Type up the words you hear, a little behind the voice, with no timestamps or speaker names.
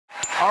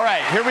All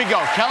right, here we go.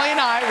 Kelly and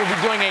I will be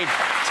doing a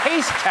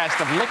taste test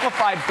of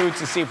liquefied foods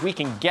to see if we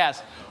can guess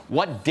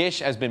what dish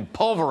has been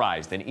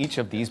pulverized in each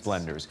of these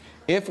blenders.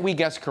 If we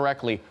guess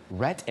correctly,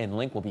 Rhett and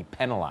Link will be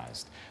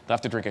penalized. They'll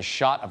have to drink a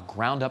shot of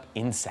ground up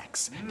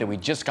insects that we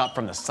just got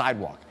from the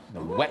sidewalk,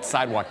 the wet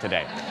sidewalk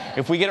today.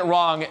 If we get it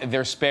wrong,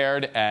 they're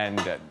spared and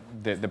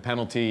the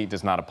penalty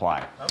does not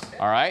apply. Okay.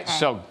 All right,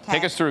 so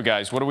take us through,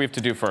 guys. What do we have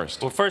to do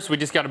first? Well, first we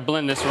just got to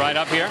blend this right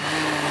up here.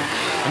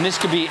 And this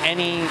could be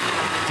any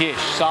dish,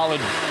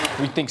 solid.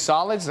 We think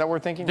solids? Is that what we're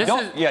thinking?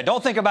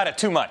 Don't think about it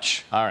too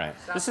much. All right.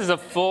 This is a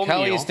full meal.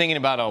 Kelly is thinking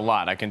about it a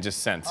lot. I can just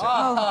sense it.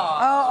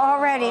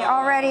 Already.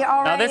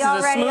 Now this is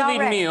a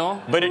smoothie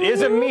meal. But it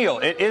is a meal.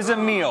 It is a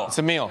meal. It's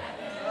a meal.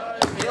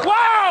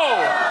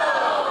 Whoa!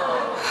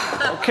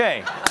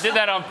 Okay. Did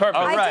that on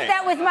purpose. I did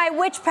that with my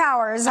witch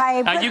powers.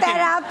 I put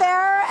that out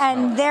there,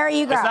 and there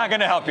you go. It's not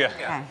going to help you.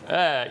 Okay.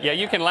 Yeah,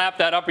 you can lap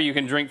that up or you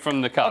can drink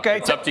from the cup. Okay.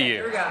 It's up to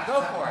you.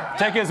 Go for it.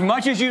 Take as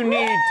much as you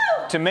need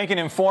to make an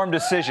informed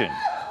decision.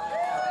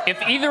 If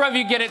either of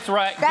you get it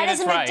right, that is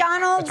a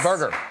McDonald's. It's a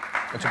burger.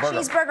 It's a burger.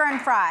 Cheeseburger and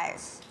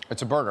fries.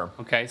 It's a burger.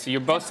 Okay, so you're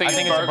both saying I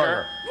think burger. It's a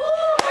burger.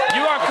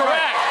 You are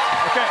correct.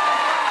 Okay.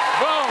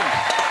 Boom.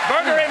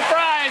 Burger and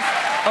fries.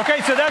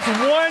 Okay, so that's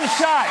one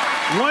shot.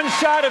 One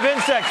shot of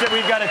insects that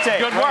we've got to take.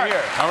 Good work.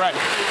 Here. All right.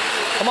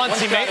 Come on,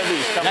 teammate.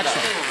 Next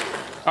one.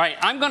 All right,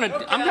 I'm gonna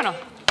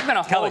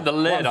hold the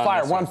lid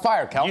on this one.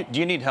 Fire, Kel. Do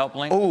you need help,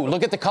 Link? Ooh,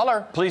 look at the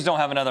color. Please don't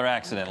have another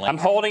accident, Link. I'm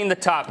holding the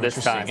top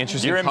this time.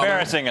 Interesting. You're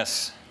embarrassing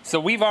us. So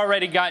we've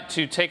already got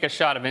to take a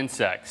shot of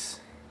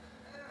insects.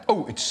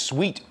 Oh, it's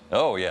sweet.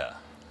 Oh, yeah.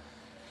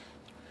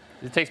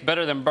 It tastes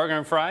better than burger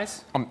and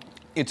fries?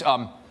 It's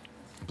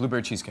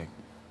blueberry cheesecake.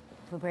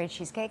 Blueberry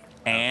cheesecake.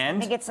 And? I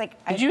think it's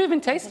like. Did you even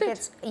taste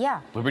it?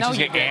 Yeah. Blueberry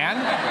cheesecake and?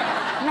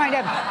 No, I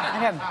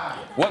did.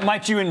 What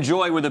might you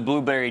enjoy with a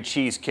blueberry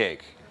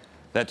cheesecake?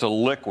 That's a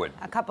liquid.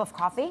 A cup of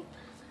coffee.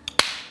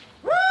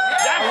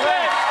 That's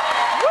it!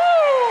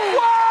 Woo!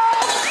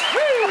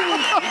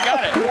 You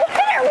got it.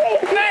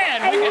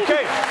 Man,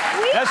 okay.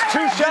 That's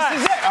two shots. This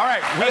is it. All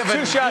right. We have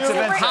two shots of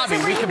hobby.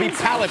 We can be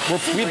palate. We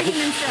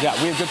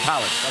have good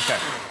palates. Okay.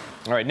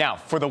 All right. Now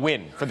for the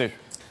win. For the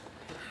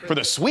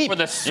sweep. For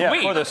the sweep.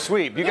 Yeah, for the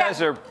sweep. You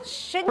guys are pretty incredible.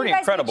 Shouldn't you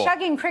guys be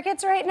chugging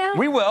crickets right now?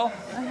 We will.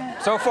 Okay.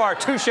 So far,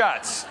 2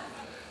 shots.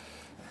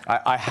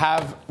 I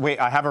have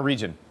a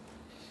region.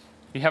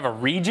 You have a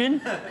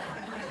region?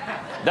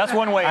 That's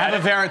one way. I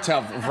have a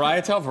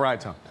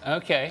varietal.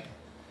 Okay.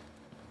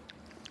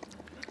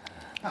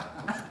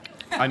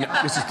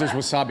 There's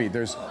wasabi.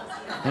 There's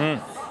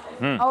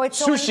Oh,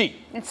 it's sushi.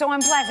 It's so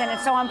unpleasant.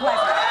 It's so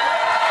unpleasant.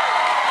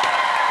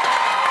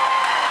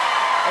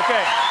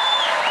 Okay.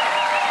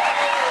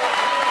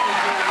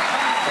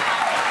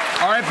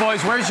 All right,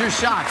 boys. Where's your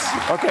shots?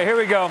 Okay, here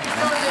we go.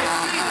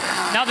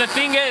 Now the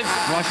thing is,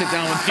 wash it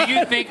down with. Do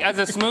you think as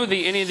a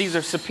smoothie any of these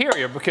are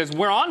superior? Because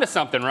we're on to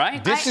something,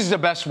 right? This is the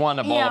best one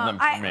of all of them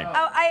for me.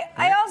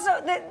 I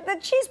also the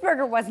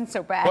cheeseburger wasn't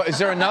so bad. Well, is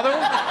there another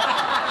one?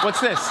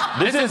 What's this?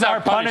 This is our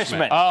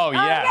punishment. Oh,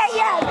 yes.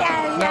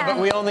 Yeah. No, but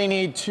we only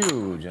need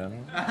 2, Johnny.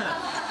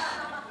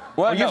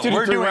 Well, you have to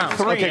do 3 rounds.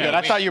 3. Okay, good.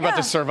 I thought you were about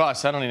to serve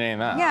us. I don't need any of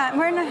that. Yeah,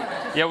 we're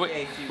not.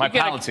 Yeah, my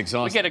palate's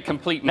exhausted. We get a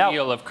complete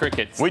meal of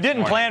crickets. We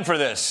didn't plan for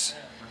this.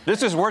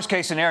 This is worst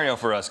case scenario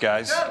for us,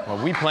 guys. Well,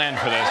 we planned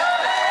for this.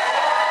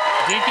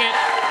 Dink it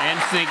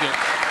and sink it.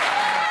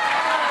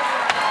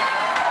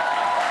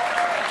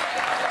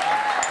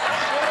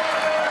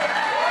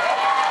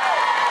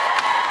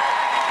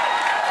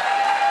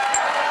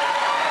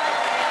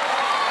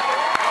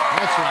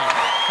 That's right.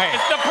 Hey.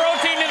 It's the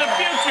protein of the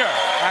future.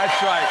 That's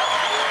right.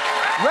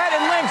 Rhett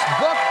and Link's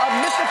Book of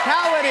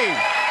Mythicality.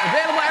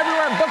 Available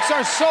everywhere books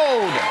are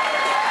sold.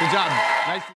 Good job. Nice.